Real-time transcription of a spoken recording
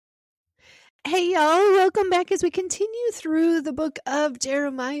Hey y'all, welcome back as we continue through the book of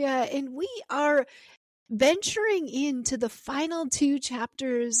Jeremiah, and we are venturing into the final two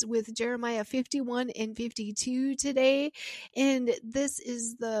chapters with Jeremiah 51 and 52 today. And this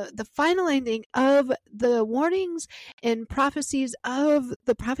is the final ending of the warnings and prophecies of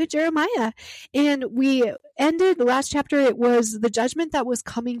the prophet Jeremiah. And we ended the last chapter, it was the judgment that was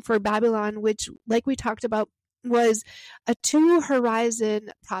coming for Babylon, which, like we talked about, was a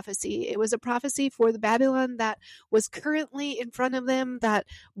two-horizon prophecy. It was a prophecy for the Babylon that was currently in front of them, that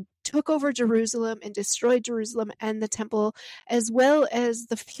took over Jerusalem and destroyed Jerusalem and the temple, as well as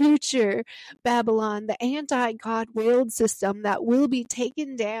the future Babylon, the anti-God world system that will be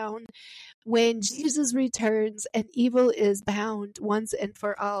taken down when Jesus returns and evil is bound once and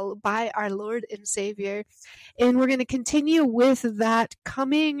for all by our Lord and Savior. And we're going to continue with that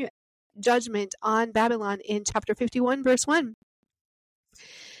coming judgment on Babylon in chapter 51, verse 1.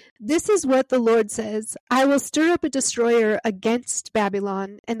 This is what the Lord says: I will stir up a destroyer against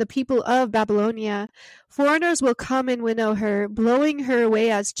Babylon and the people of Babylonia. Foreigners will come and winnow her, blowing her away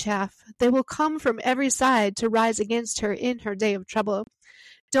as chaff. They will come from every side to rise against her in her day of trouble.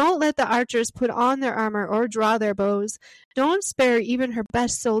 Don't let the archers put on their armor or draw their bows. Don't spare even her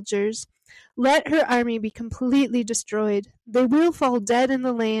best soldiers. Let her army be completely destroyed. They will fall dead in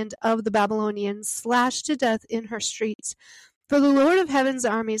the land of the Babylonians, slashed to death in her streets. For the Lord of heaven's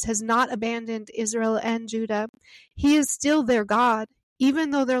armies has not abandoned Israel and Judah. He is still their God,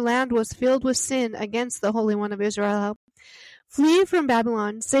 even though their land was filled with sin against the Holy One of Israel. Flee from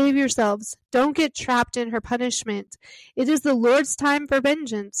Babylon, save yourselves. Don't get trapped in her punishment. It is the Lord's time for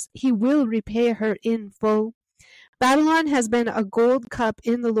vengeance. He will repay her in full. Babylon has been a gold cup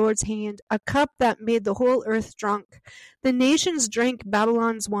in the Lord's hand, a cup that made the whole earth drunk. The nations drank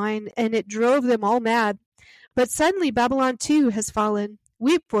Babylon's wine, and it drove them all mad. But suddenly Babylon too has fallen.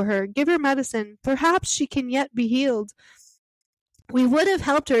 Weep for her, give her medicine. Perhaps she can yet be healed. We would have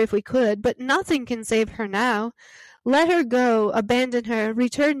helped her if we could, but nothing can save her now. Let her go, abandon her,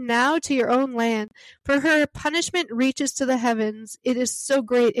 return now to your own land, for her punishment reaches to the heavens. It is so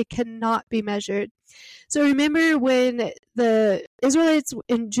great it cannot be measured. So remember when the Israelites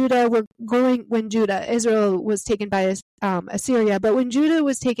in Judah were going, Israel was taken by Assyria, but when Judah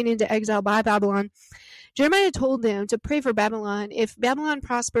was taken into exile by Babylon, Jeremiah told them to pray for Babylon. If Babylon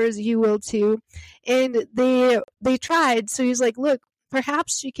prospers, you will too. And they tried. So he's like, look,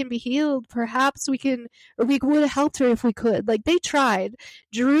 perhaps she can be healed. Perhaps we would have helped her if we could. Like, they tried.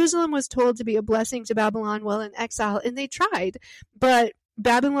 Jerusalem was told to be a blessing to Babylon while in exile, and they tried. But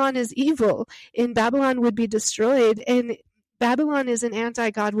Babylon is evil, and Babylon would be destroyed. And Babylon is an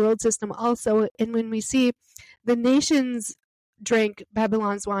anti-God world system also. And when we see the nations drank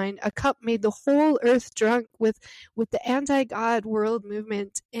Babylon's wine, a cup made the whole earth drunk with the anti-God world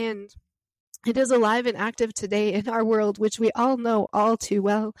movement, and it is alive and active today in our world, which we all know all too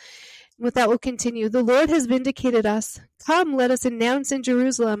well. With that, we'll continue. The Lord has vindicated us. Come, let us announce in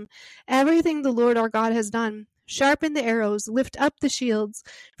Jerusalem everything the Lord our God has done. Sharpen the arrows, lift up the shields,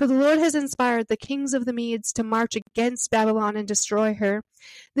 for the Lord has inspired the kings of the Medes to march against Babylon and destroy her.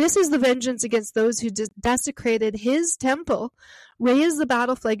 This is the vengeance against those who desecrated his temple. Raise the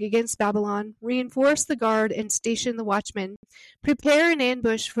battle flag against Babylon, reinforce the guard, and station the watchmen. Prepare an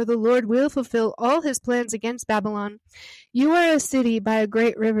ambush, for the Lord will fulfill all his plans against Babylon. You are a city by a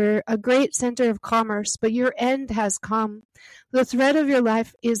great river, a great center of commerce, but your end has come. The thread of your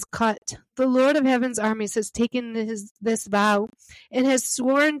life is cut. The Lord of heaven's armies has taken this vow and has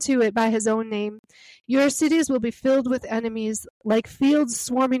sworn to it by his own name. Your cities will be filled with enemies, like fields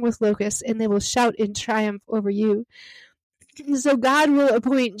swarming with locusts, and they will shout in triumph over you. So God will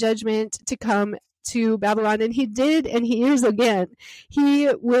appoint judgment to come to Babylon, and he did, and he is again. He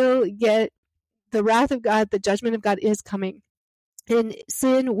will get the wrath of God, the judgment of God is coming. And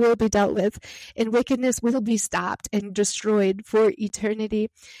sin will be dealt with, and wickedness will be stopped and destroyed for eternity.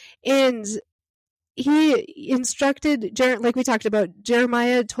 And he instructed, like we talked about,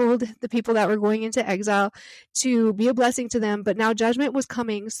 Jeremiah told the people that were going into exile to be a blessing to them, but now judgment was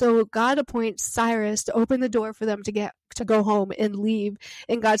coming. So God appoints Cyrus to open the door for them to go home and leave.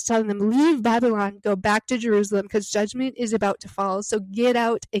 And God's telling them, leave Babylon, go back to Jerusalem, because judgment is about to fall. So get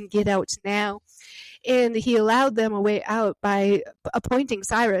out, and get out now. And he allowed them a way out by appointing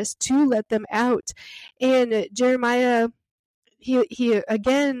Cyrus to let them out. And Jeremiah, he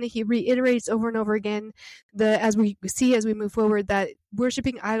reiterates over and over again, as we move forward, that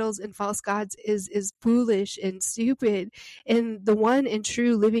worshiping idols and false gods is foolish and stupid, and the one and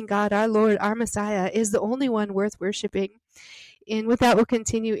true living God, our Lord, our Messiah, is the only one worth worshiping. And with that, we'll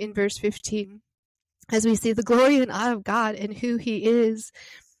continue in verse 15 as we see the glory and awe of God and who he is.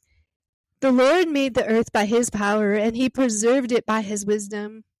 The Lord made the earth by his power, and he preserved it by his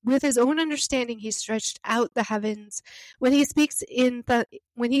wisdom. With his own understanding he stretched out the heavens. When he speaks in the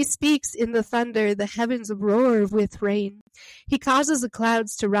thunder, the heavens roar with rain. He causes the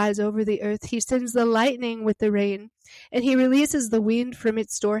clouds to rise over the earth. He sends the lightning with the rain, and he releases the wind from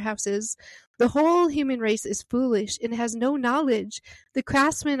its storehouses. The whole human race is foolish and has no knowledge. The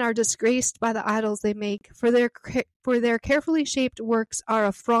craftsmen are disgraced by the idols they make, for their carefully shaped works are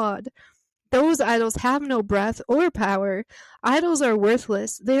a fraud. Those idols have no breath or power. Idols are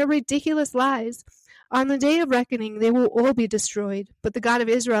worthless. They are ridiculous lies. On the day of reckoning, they will all be destroyed. But the God of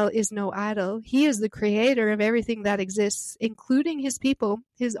Israel is no idol. He is the creator of everything that exists, including his people,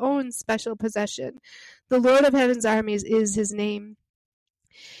 his own special possession. The Lord of heaven's armies is his name.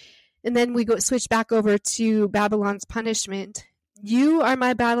 And then we switch back over to Babylon's punishment. You are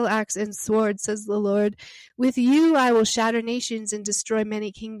my battle axe and sword, says the Lord. With you I will shatter nations and destroy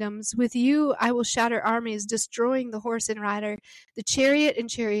many kingdoms. With you I will shatter armies, destroying the horse and rider, the chariot and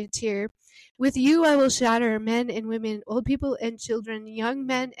charioteer. With you I will shatter men and women, old people and children, young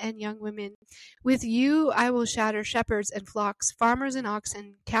men and young women. With you I will shatter shepherds and flocks, farmers and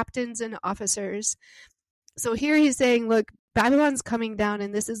oxen, captains and officers. So here he's saying, look, Babylon's coming down,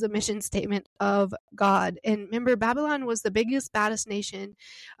 and this is a mission statement of God. And remember, Babylon was the biggest, baddest nation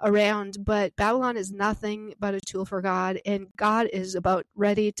around, but Babylon is nothing but a tool for God, and God is about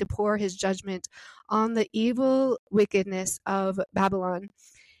ready to pour his judgment on the evil wickedness of Babylon.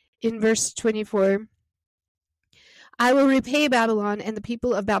 In verse 24, I will repay Babylon and the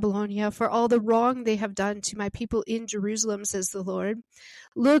people of Babylonia for all the wrong they have done to my people in Jerusalem, says the Lord.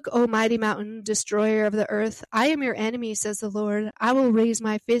 Look, O mighty mountain, destroyer of the earth, I am your enemy, says the Lord. I will raise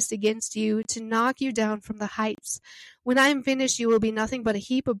my fist against you to knock you down from the heights. When I am finished, you will be nothing but a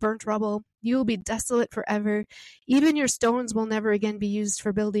heap of burnt rubble. You will be desolate forever. Even your stones will never again be used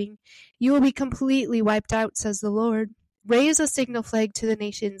for building. You will be completely wiped out, says the Lord. Raise a signal flag to the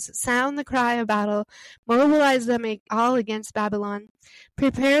nations. Sound the cry of battle. Mobilize them all against Babylon.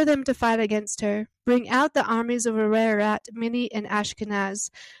 Prepare them to fight against her. Bring out the armies of Ararat, Minni, and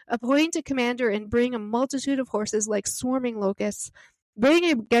Ashkenaz. Appoint a commander and bring a multitude of horses like swarming locusts. Bring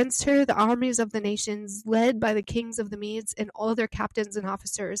against her the armies of the nations, led by the kings of the Medes and all their captains and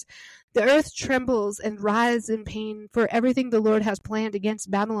officers. The earth trembles and writhes in pain, for everything the Lord has planned against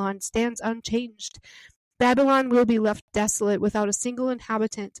Babylon stands unchanged. Babylon will be left desolate without a single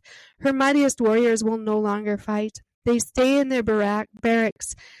inhabitant. Her mightiest warriors will no longer fight. They stay in their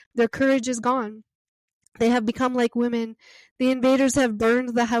barracks. Their courage is gone. They have become like women. The invaders have burned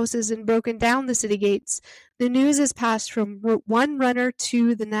the houses and broken down the city gates. The news is passed from one runner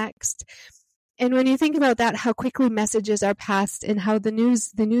to the next. And when you think about that, how quickly messages are passed and how the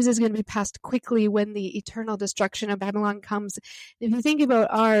news is going to be passed quickly when the eternal destruction of Babylon comes. If you think about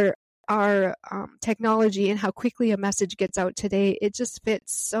our technology and how quickly a message gets out today, it just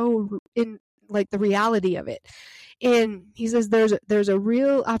fits so in like the reality of it. And he says there's a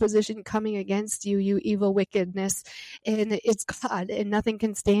real opposition coming against you, you evil wickedness, and it's God, and nothing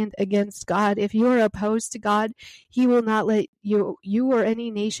can stand against God. If you are opposed to God, he will not let you or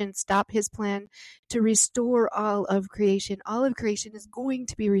any nation stop his plan to restore all of creation. All of creation is going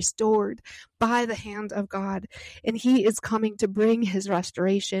to be restored by the hand of God, and he is coming to bring his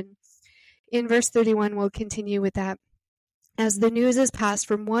restoration. In verse 31, we'll continue with that. As the news is passed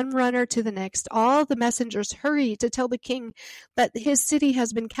from one runner to the next, all the messengers hurry to tell the king that his city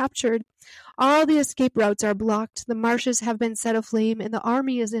has been captured. All the escape routes are blocked, the marshes have been set aflame, and the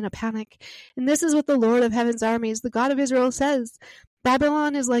army is in a panic. And this is what the Lord of heaven's armies, the God of Israel, says.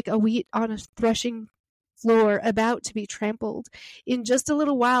 Babylon is like a wheat on a threshing floor about to be trampled. In just a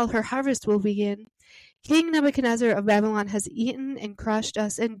little while her harvest will begin. King Nebuchadnezzar of Babylon has eaten and crushed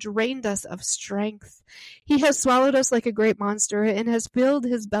us and drained us of strength. He has swallowed us like a great monster and has filled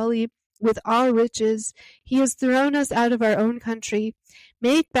his belly with our riches. He has thrown us out of our own country.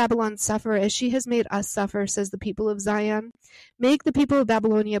 Make Babylon suffer as she has made us suffer, says the people of Zion. Make the people of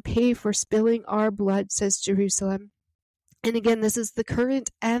Babylonia pay for spilling our blood, says Jerusalem. And again, this is the current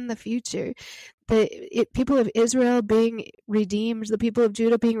and the future. The people of Israel being redeemed, the people of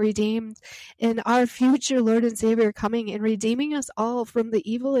Judah being redeemed, and our future Lord and Savior coming and redeeming us all from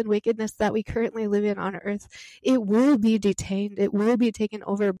the evil and wickedness that we currently live in on earth. It will be detained. It will be taken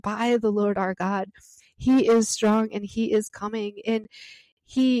over by the Lord our God. He is strong and he is coming, and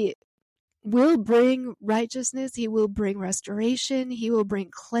he will bring righteousness, he will bring restoration, he will bring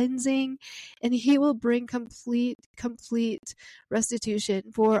cleansing, and he will bring complete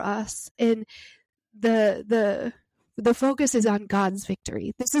restitution for us. And the The focus is on God's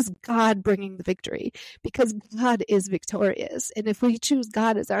victory. This is God bringing the victory because God is victorious. And if we choose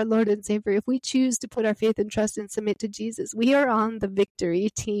God as our Lord and Savior, if we choose to put our faith and trust and submit to Jesus, we are on the victory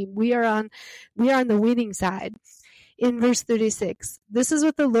team. We are on the winning side. In verse 36, this is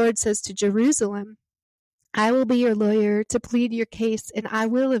what the Lord says to Jerusalem. I will be your lawyer to plead your case, and I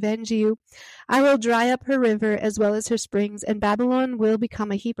will avenge you. I will dry up her river as well as her springs, and Babylon will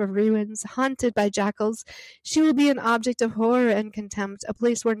become a heap of ruins, haunted by jackals. She will be an object of horror and contempt, a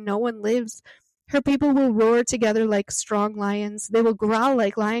place where no one lives. Her people will roar together like strong lions. They will growl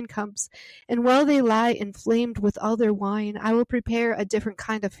like lion cubs. And while they lie inflamed with all their wine, I will prepare a different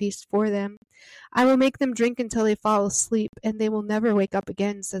kind of feast for them. I will make them drink until they fall asleep, and they will never wake up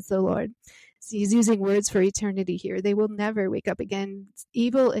again, says the Lord. So he's using words for eternity here. They will never wake up again.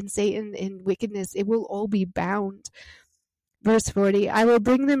 Evil and Satan and wickedness, it will all be bound. Verse 40, I will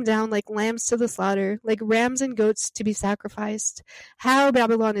bring them down like lambs to the slaughter, like rams and goats to be sacrificed. How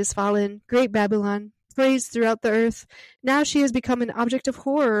Babylon is fallen, great Babylon, praised throughout the earth. Now she has become an object of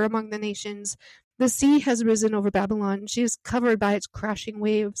horror among the nations. The sea has risen over Babylon. She is covered by its crashing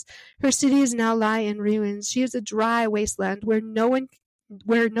waves. Her cities now lie in ruins. She is a dry wasteland where no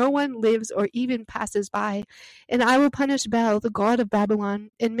one lives or even passes by. And I will punish Bel, the god of Babylon,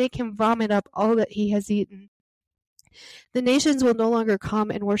 and make him vomit up all that he has eaten. The nations will no longer come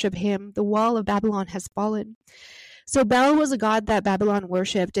and worship him. The wall of Babylon has fallen. So Bel was a god that Babylon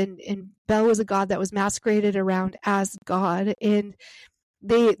worshipped, and Bel was a god that was masqueraded around as God. And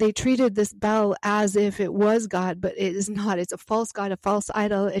they treated this Bel as if it was God, but it is not. It's a false god, a false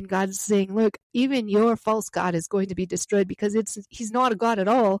idol, and God's saying, look, even your false god is going to be destroyed because he's not a god at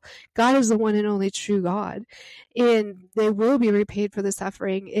all. God is the one and only true God, and they will be repaid for the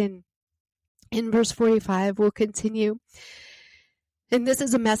suffering. In verse 45, we'll continue, and this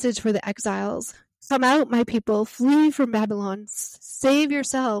is a message for the exiles. Come out, my people, flee from Babylon, save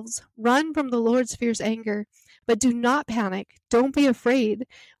yourselves, run from the Lord's fierce anger. But do not panic. Don't be afraid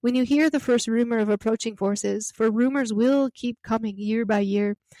when you hear the first rumor of approaching forces, for rumors will keep coming year by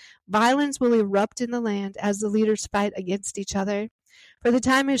year. Violence will erupt in the land as the leaders fight against each other. For the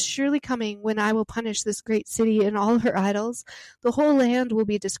time is surely coming when I will punish this great city and all her idols. The whole land will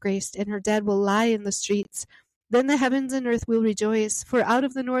be disgraced, and her dead will lie in the streets. Then the heavens and earth will rejoice, for out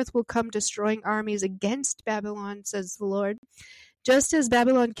of the north will come destroying armies against Babylon, says the Lord. Just as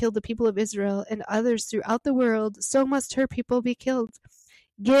Babylon killed the people of Israel and others throughout the world, so must her people be killed.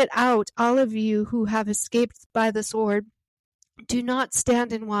 Get out, all of you who have escaped by the sword. Do not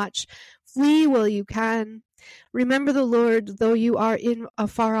stand and watch. Flee while you can. Remember the Lord, though you are in a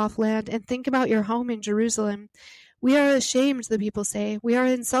far-off land, and think about your home in Jerusalem. We are ashamed, the people say. We are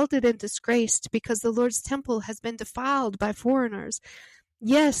insulted and disgraced, because the Lord's temple has been defiled by foreigners.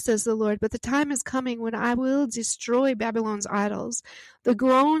 Yes, says the Lord, but the time is coming when I will destroy Babylon's idols. The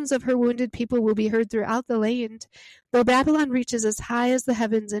groans of her wounded people will be heard throughout the land. Though Babylon reaches as high as the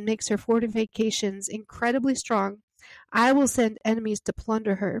heavens and makes her fortifications incredibly strong, I will send enemies to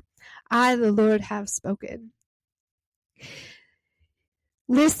plunder her. I, the Lord, have spoken.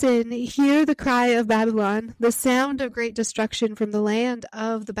 Listen, hear the cry of Babylon, the sound of great destruction from the land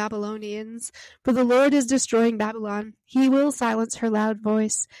of the Babylonians. For the Lord is destroying Babylon. He will silence her loud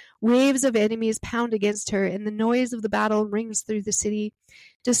voice. Waves of enemies pound against her, and the noise of the battle rings through the city.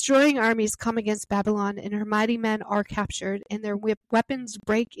 Destroying armies come against Babylon, and her mighty men are captured, and their weapons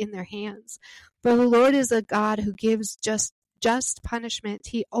break in their hands. For the Lord is a God who gives just punishment.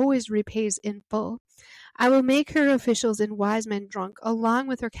 He always repays in full. I will make her officials and wise men drunk, along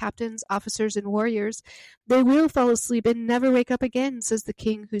with her captains, officers, and warriors. They will fall asleep and never wake up again, says the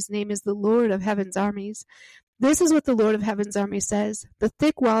King, whose name is the Lord of Heaven's armies. This is what the Lord of Heaven's armies says. The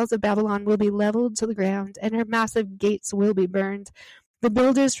thick walls of Babylon will be leveled to the ground, and her massive gates will be burned. The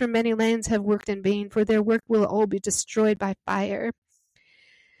builders from many lands have worked in vain, for their work will all be destroyed by fire.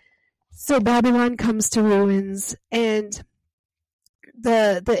 So Babylon comes to ruins, and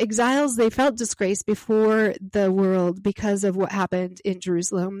the exiles, they felt disgraced before the world because of what happened in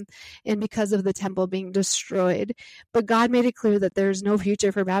Jerusalem and because of the temple being destroyed. But God made it clear that there's no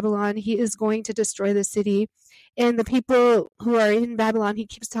future for Babylon. He is going to destroy the city. And the people who are in Babylon, he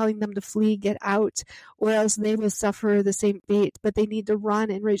keeps telling them to flee, get out, or else they will suffer the same fate. But they need to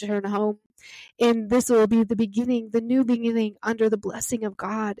run and return home. And this will be the beginning, the new beginning under the blessing of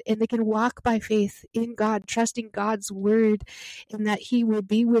God. And they can walk by faith in God, trusting God's word and that he will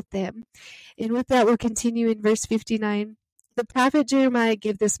be with them. And with that, we'll continue in verse 59. The prophet Jeremiah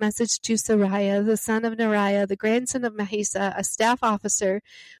gave this message to Seraiah, the son of Neriah, the grandson of Mahesah, a staff officer,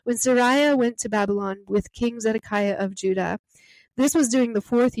 when Seraiah went to Babylon with King Zedekiah of Judah. This was during the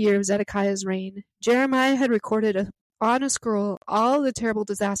 4th year of Zedekiah's reign. Jeremiah had recorded on a scroll all the terrible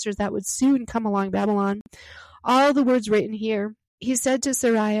disasters that would soon come along Babylon, all the words written here. He said to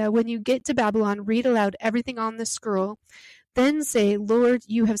Seraiah, "When you get to Babylon, read aloud everything on this scroll. Then say, 'Lord,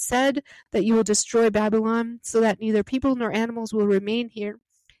 you have said that you will destroy Babylon, so that neither people nor animals will remain here.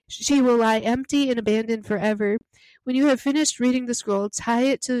 She will lie empty and abandoned forever. When you have finished reading the scroll, tie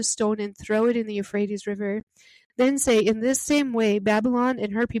it to a stone and throw it in the Euphrates River. Then say, in this same way, Babylon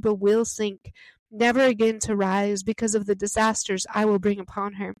and her people will sink, never again to rise because of the disasters I will bring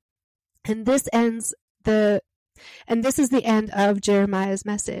upon her.'" And this is the end of Jeremiah's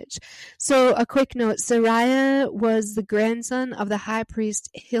message. So a quick note, Seraiah was the grandson of the high priest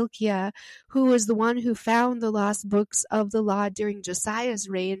Hilkiah, who was the one who found the lost books of the law during Josiah's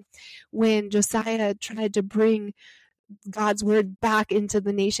reign, when Josiah tried to bring God's word back into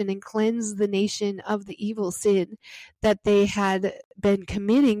the nation and cleanse the nation of the evil sin that they had been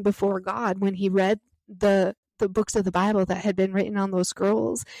committing before God when he read the books of the Bible that had been written on those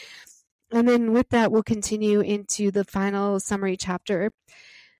scrolls. And then with that, we'll continue into the final summary chapter,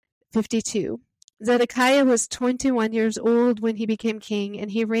 52. Zedekiah was 21 years old when he became king,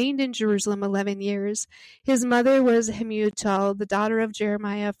 and he reigned in Jerusalem 11 years. His mother was Hamutal, the daughter of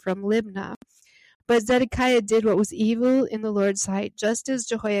Jeremiah from Libnah. But Zedekiah did what was evil in the Lord's sight, just as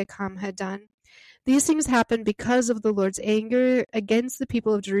Jehoiakim had done. These things happened because of the Lord's anger against the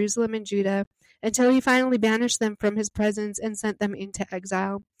people of Jerusalem and Judah, until he finally banished them from his presence and sent them into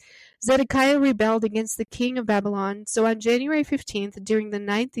exile. Zedekiah rebelled against the king of Babylon, so on January 15th, during the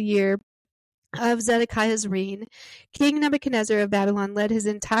 9th year of Zedekiah's reign, King Nebuchadnezzar of Babylon led his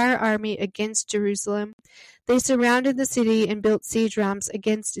entire army against Jerusalem. They surrounded the city and built siege ramps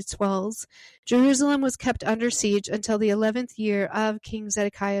against its walls. Jerusalem was kept under siege until the 11th year of King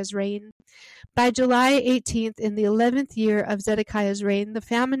Zedekiah's reign. By July 18th, in the 11th year of Zedekiah's reign, the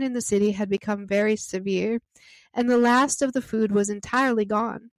famine in the city had become very severe, and the last of the food was entirely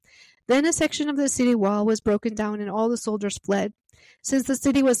gone. Then a section of the city wall was broken down and all the soldiers fled. Since the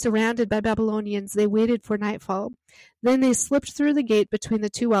city was surrounded by Babylonians, they waited for nightfall. Then they slipped through the gate between the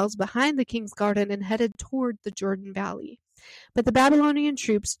two walls behind the king's garden and headed toward the Jordan Valley. But the Babylonian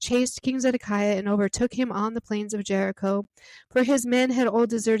troops chased King Zedekiah and overtook him on the plains of Jericho, for his men had all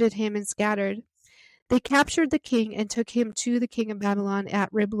deserted him and scattered. They captured the king and took him to the king of Babylon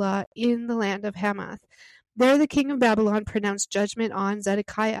at Riblah in the land of Hamath. There the king of Babylon pronounced judgment on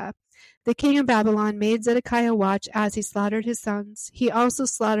Zedekiah. The king of Babylon made Zedekiah watch as he slaughtered his sons. He also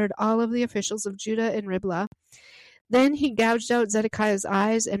slaughtered all of the officials of Judah and Riblah. Then he gouged out Zedekiah's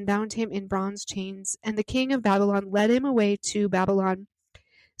eyes and bound him in bronze chains, and the king of Babylon led him away to Babylon.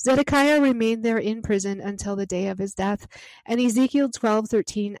 Zedekiah remained there in prison until the day of his death, and Ezekiel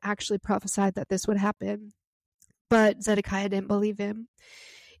 12:13 actually prophesied that this would happen. But Zedekiah didn't believe him.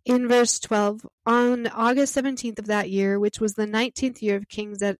 In verse 12, on August 17th of that year, which was the 19th year of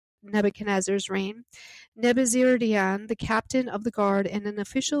King Nebuchadnezzar's reign, Nebuzaradan, the captain of the guard and an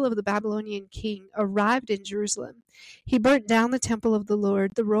official of the Babylonian king, arrived in Jerusalem. He burnt down the temple of the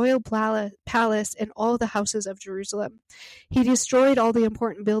Lord, the royal palace, and all the houses of Jerusalem. He destroyed all the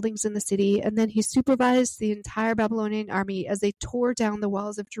important buildings in the city, and then he supervised the entire Babylonian army as they tore down the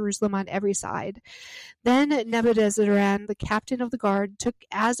walls of Jerusalem on every side. Then Nebuzaradan, the captain of the guard, took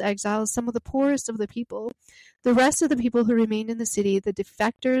as exiles some of the poorest of the people. The rest of the people who remained in the city, the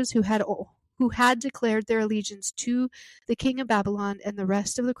defectors who had declared their allegiance to the king of Babylon, and the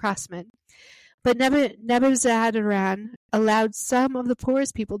rest of the craftsmen. But Nebuzaradan allowed some of the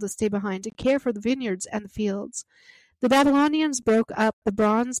poorest people to stay behind to care for the vineyards and the fields. The Babylonians broke up the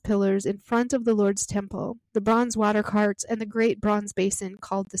bronze pillars in front of the Lord's temple, the bronze water carts, and the great bronze basin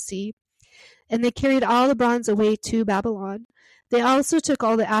called the sea. And they carried all the bronze away to Babylon. They also took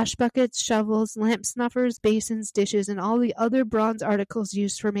all the ash buckets, shovels, lamp snuffers, basins, dishes, and all the other bronze articles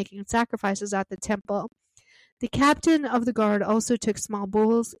used for making sacrifices at the temple. The captain of the guard also took small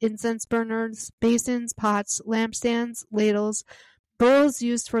bowls, incense burners, basins, pots, lampstands, ladles, bowls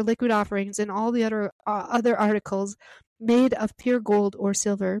used for liquid offerings, and all the other articles made of pure gold or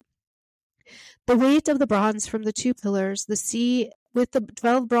silver. The weight of the bronze from the two pillars, the sea with the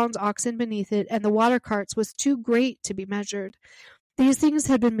 12 bronze oxen beneath it, and the water carts was too great to be measured. These things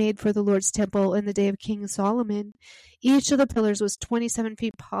had been made for the Lord's temple in the day of King Solomon. Each of the pillars was 27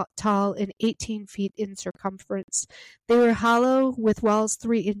 feet tall and 18 feet in circumference. They were hollow, with walls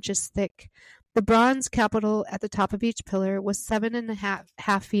 3 inches thick. The bronze capital at the top of each pillar was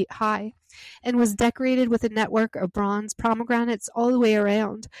 7.5 feet high, and was decorated with a network of bronze pomegranates all the way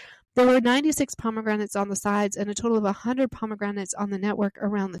around. There were 96 pomegranates on the sides and a total of 100 pomegranates on the network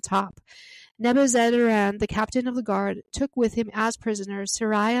around the top. Nebuzaradan, the captain of the guard, took with him as prisoners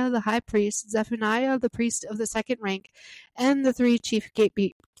Seraiah the high priest, Zephaniah the priest of the second rank, and the 3 chief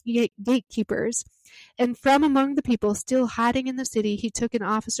gatekeepers. And from among the people still hiding in the city, he took an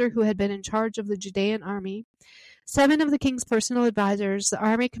officer who had been in charge of the Judean army. 7 of the king's personal advisors, the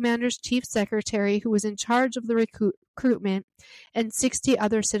army commander's chief secretary who was in charge of the recruitment, and 60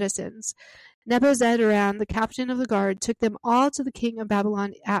 other citizens. Nebuzaradan, the captain of the guard, took them all to the king of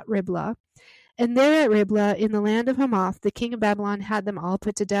Babylon at Riblah. And there at Riblah, in the land of Hamath, the king of Babylon had them all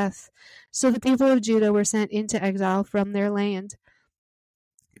put to death. So the people of Judah were sent into exile from their land.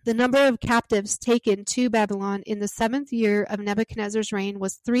 The number of captives taken to Babylon in the 7th year of Nebuchadnezzar's reign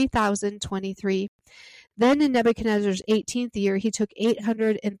was 3,023. Then in Nebuchadnezzar's 18th year, he took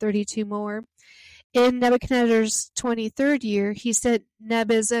 832 more. In Nebuchadnezzar's 23rd year, he sent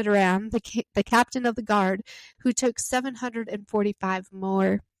Nebuzaradan, the captain of the guard, who took 745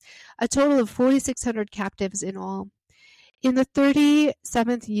 more, a total of 4,600 captives in all. In the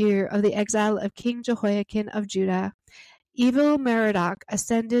 37th year of the exile of King Jehoiakim of Judah, Evil-Merodach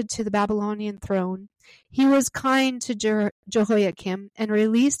ascended to the Babylonian throne. He was kind to Jehoiakim and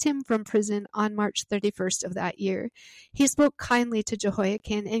released him from prison on March 31st of that year. He spoke kindly to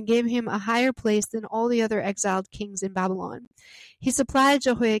Jehoiakim and gave him a higher place than all the other exiled kings in Babylon. He supplied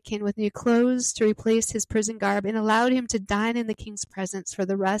Jehoiakim with new clothes to replace his prison garb and allowed him to dine in the king's presence for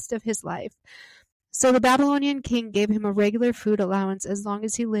the rest of his life. So the Babylonian king gave him a regular food allowance as long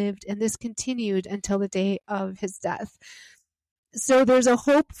as he lived, and this continued until the day of his death. So there's a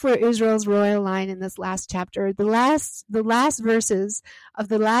hope for Israel's royal line in this last chapter. The last verses of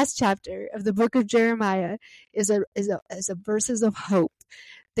the last chapter of the book of Jeremiah is a verses of hope.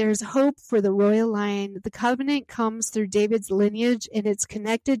 There's hope for the royal line. The covenant comes through David's lineage, and it's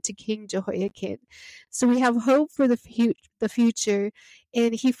connected to King Jehoiakim. So we have hope for the future,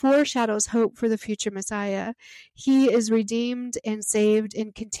 and he foreshadows hope for the future Messiah. He is redeemed and saved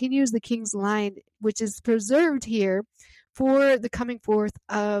and continues the king's line, which is preserved here for the coming forth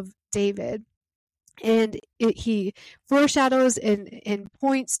of David. And he foreshadows and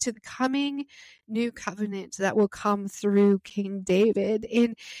points to the coming new covenant that will come through King David.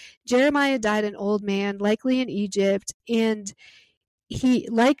 And Jeremiah died an old man, likely in Egypt, and he,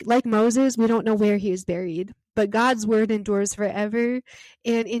 like Moses, we don't know where he is buried. But God's word endures forever,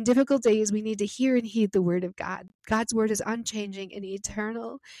 and in difficult days we need to hear and heed the word of God. God's word is unchanging and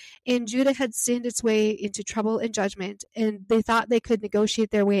eternal, and Judah had sinned its way into trouble and judgment, and they thought they could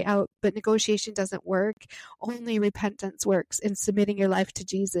negotiate their way out, but negotiation doesn't work. Only repentance works and submitting your life to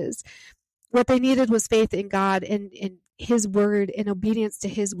Jesus. What they needed was faith in God and his word and obedience to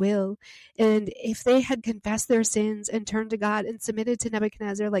his will. And if they had confessed their sins and turned to God and submitted to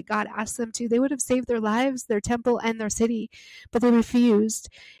Nebuchadnezzar like God asked them to, they would have saved their lives, their temple, and their city. But they refused.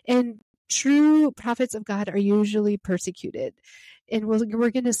 And true prophets of God are usually persecuted. And we're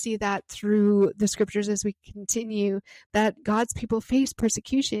going to see that through the scriptures as we continue, that God's people face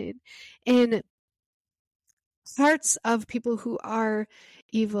persecution. And hearts of people who are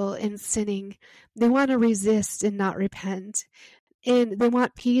evil and sinning, they want to resist and not repent. And they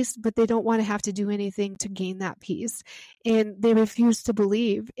want peace, but they don't want to have to do anything to gain that peace. And they refuse to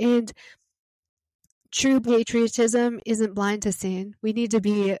believe. And true patriotism isn't blind to sin. We need to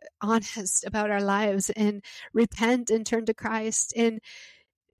be honest about our lives and repent and turn to Christ. And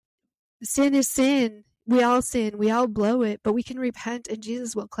sin is sin. We all sin, we all blow it, but we can repent and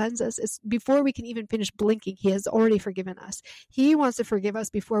Jesus will cleanse us. It's before we can even finish blinking, he has already forgiven us. He wants to forgive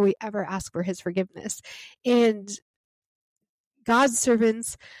us before we ever ask for his forgiveness. And God's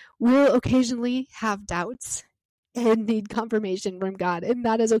servants will occasionally have doubts and need confirmation from God, and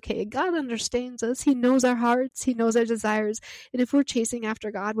that is okay. God understands us. He knows our hearts. He knows our desires. And if we're chasing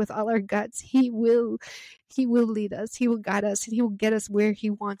after God with all our guts, He will lead us. He will guide us, and He will get us where He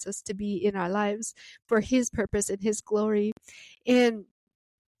wants us to be in our lives for His purpose and His glory. And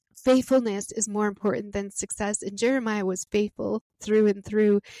faithfulness is more important than success. And Jeremiah was faithful through and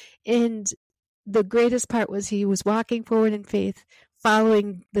through. And the greatest part was he was walking forward in faith,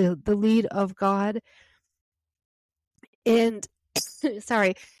 following the lead of God. And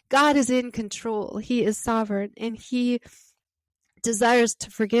God is in control. He is sovereign, and He desires to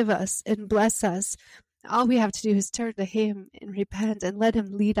forgive us and bless us. All we have to do is turn to Him and repent and let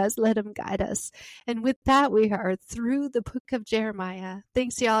Him lead us, let Him guide us. And with that, we are through the book of Jeremiah.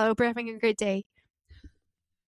 Thanks, y'all. I hope you're having a great day.